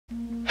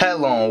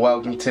Hello and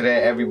welcome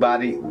today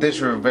everybody. This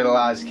is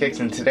Revitalizedkicks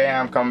and today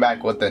I'm coming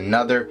back with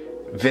another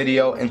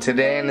video, and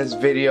today in this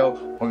video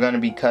we're going to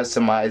be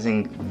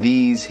customizing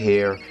these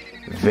here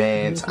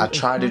Vans. I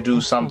tried to do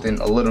something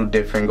a little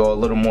different, go a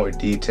little more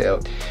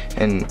detailed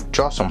and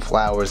draw some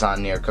flowers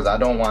on there because I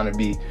don't want to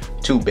be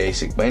too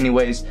basic. But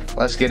anyways,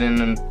 let's get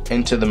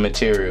into the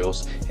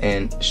materials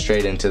and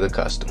straight into the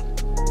custom.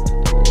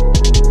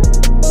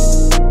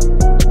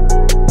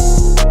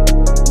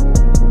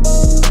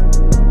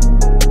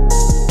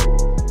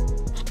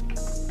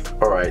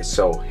 Alright,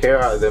 so here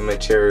are the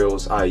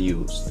materials I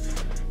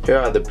used. Here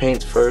are the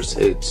paints first.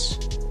 It's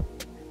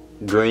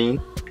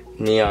green,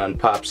 neon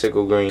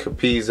popsicle green,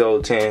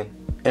 Capezio tan,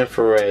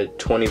 infrared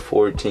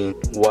 2014,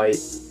 white,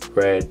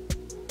 red,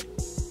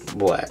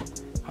 black.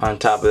 On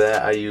top of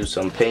that, I used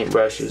some paint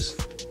brushes.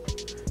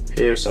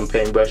 Here's some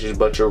paint brushes,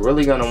 but you're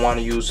really going to want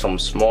to use some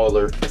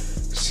smaller,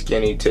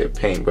 skinny tip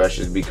paint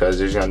brushes because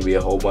there's going to be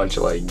a whole bunch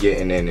of like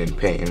getting in and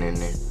painting in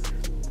there.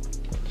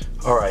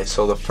 Alright,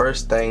 so the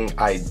first thing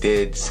I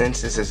did,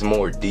 since this is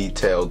more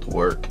detailed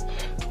work,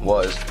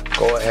 was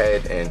go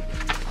ahead and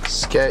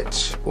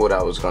sketch what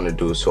I was going to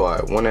do. So I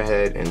went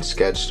ahead and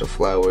sketched the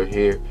flower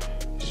here.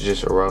 It's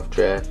just a rough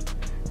draft.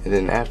 And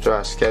then after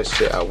I sketched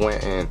it, I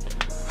went and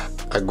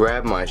I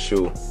grabbed my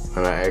shoe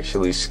and I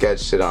actually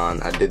sketched it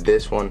on. I did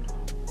this one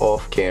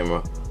off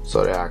camera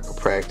so that I could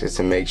practice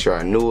and make sure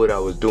I knew what I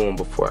was doing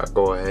before I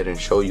go ahead and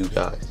show you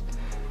guys.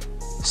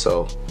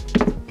 So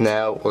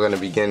now we're going to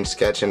begin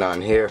sketching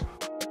on here.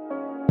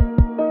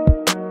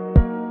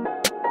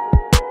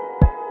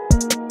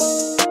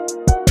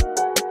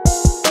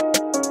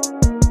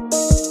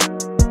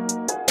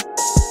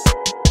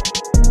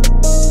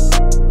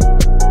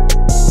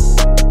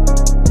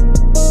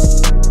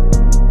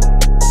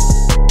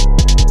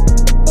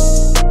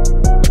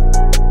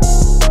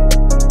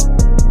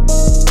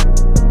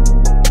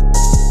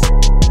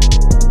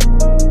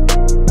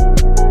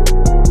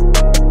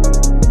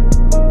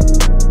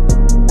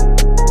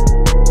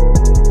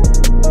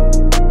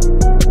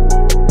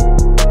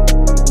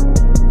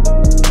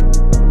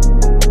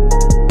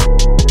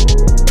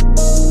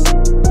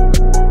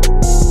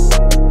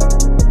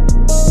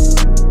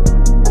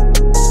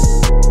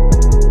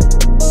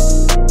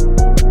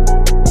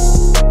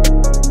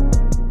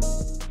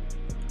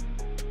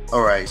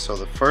 Alright, so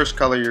the first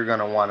color you're going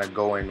to want to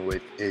go in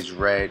with is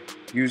red.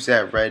 Use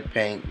that red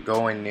paint,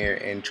 go in there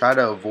and try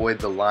to avoid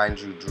the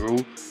lines you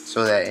drew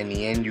so that in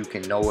the end you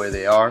can know where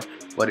they are.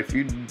 But if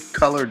you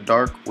color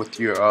dark with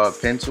your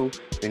pencil,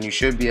 then you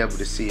should be able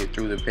to see it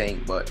through the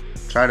paint, but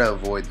try to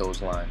avoid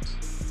those lines.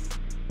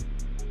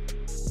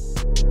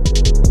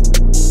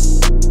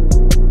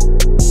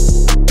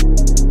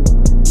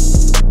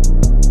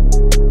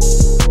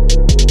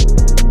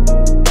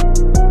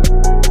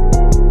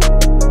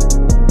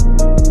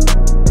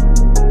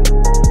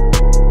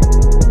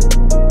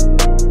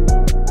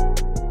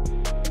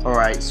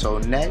 So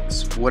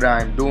next, what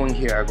I'm doing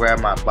here, I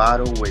grabbed my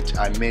bottle, which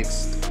I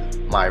mixed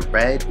my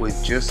red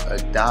with just a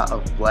dot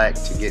of black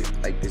to get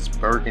like this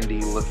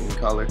burgundy looking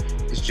color.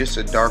 It's just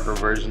a darker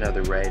version of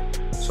the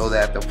red so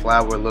that the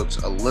flower looks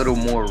a little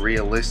more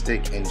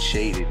realistic and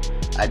shaded.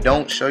 I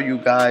don't show you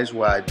guys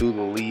where I do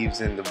the leaves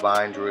and the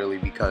vines really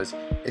because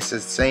it's the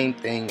same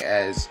thing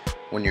as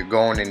when you're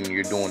going and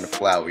you're doing the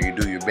flower. You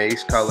do your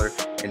base color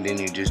and then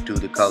you just do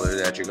the color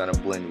that you're going to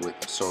blend with.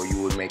 So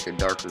you would make a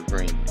darker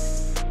green.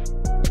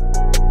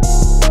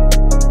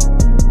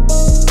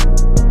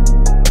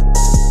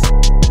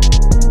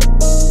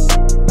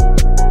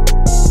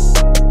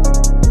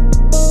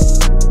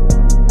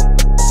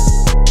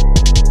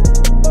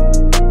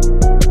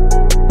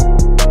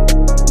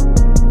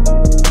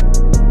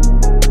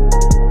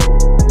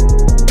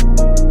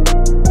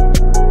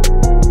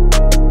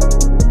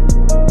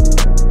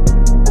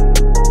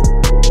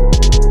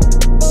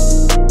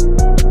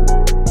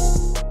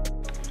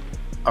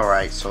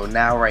 Alright, so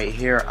now right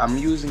here I'm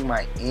using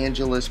my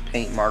Angelus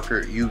paint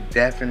marker. You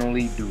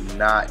definitely do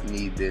not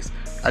need this.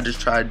 I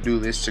just tried to do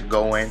this to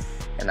go in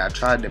and I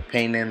tried to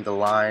paint in the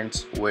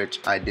lines, which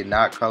I did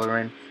not color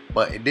in,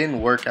 but it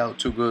didn't work out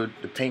too good.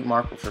 The paint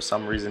marker for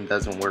some reason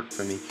doesn't work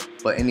for me.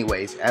 But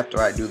anyways, after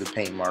I do the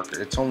paint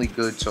marker, it's only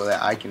good so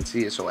that I can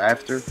see it. So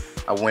after,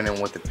 I went in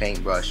with the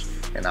paintbrush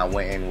and I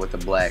went in with the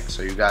black,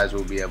 so you guys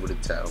will be able to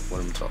tell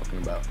what I'm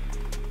talking about.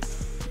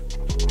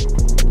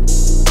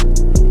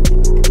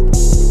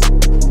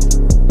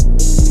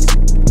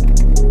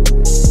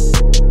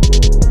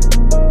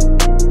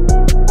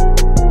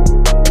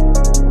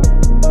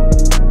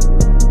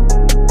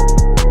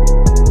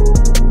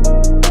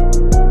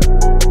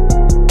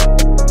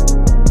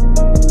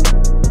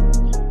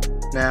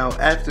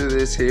 After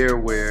this here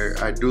where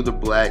I do the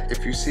black,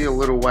 if you see a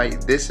little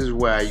white, this is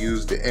where I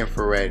use the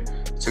infrared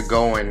to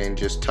go in and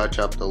just touch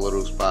up the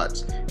little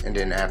spots, and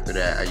then after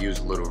that I use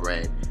a little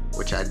red,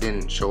 which I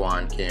didn't show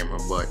on camera,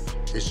 but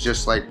it's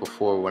just like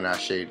before when I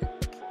shaded.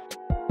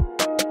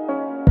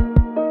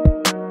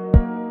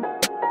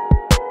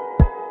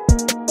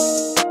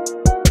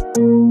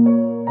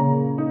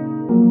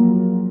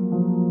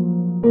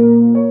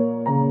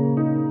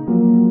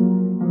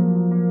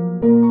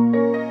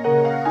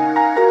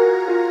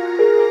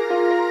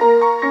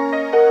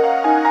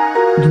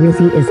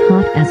 Rizzy is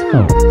hot as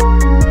fuck.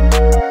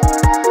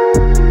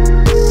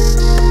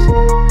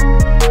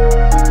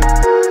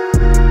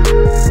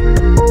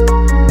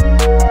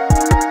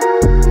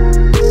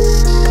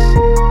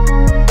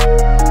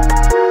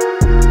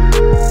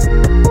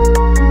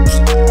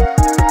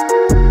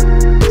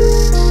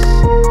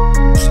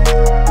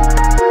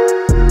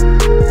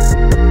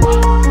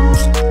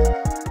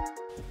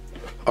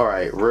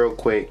 Alright, real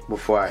quick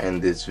before I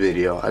end this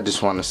video, I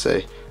just want to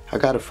say I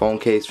got a phone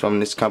case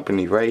from this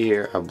company right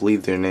here. I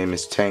believe their name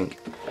is Tank.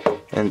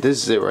 And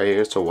this is it right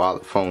here. It's a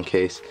wallet phone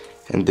case.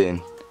 And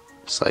then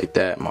it's like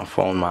that, my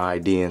phone, my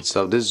ID and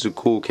stuff. This is a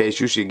cool case.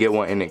 You should get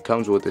one, and it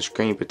comes with a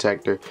screen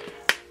protector.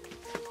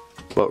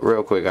 But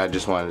real quick, I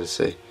just wanted to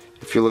say,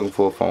 if you're looking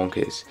for a phone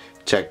case,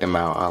 check them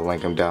out. I'll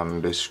link them down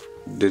in the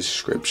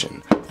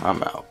description.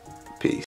 I'm out.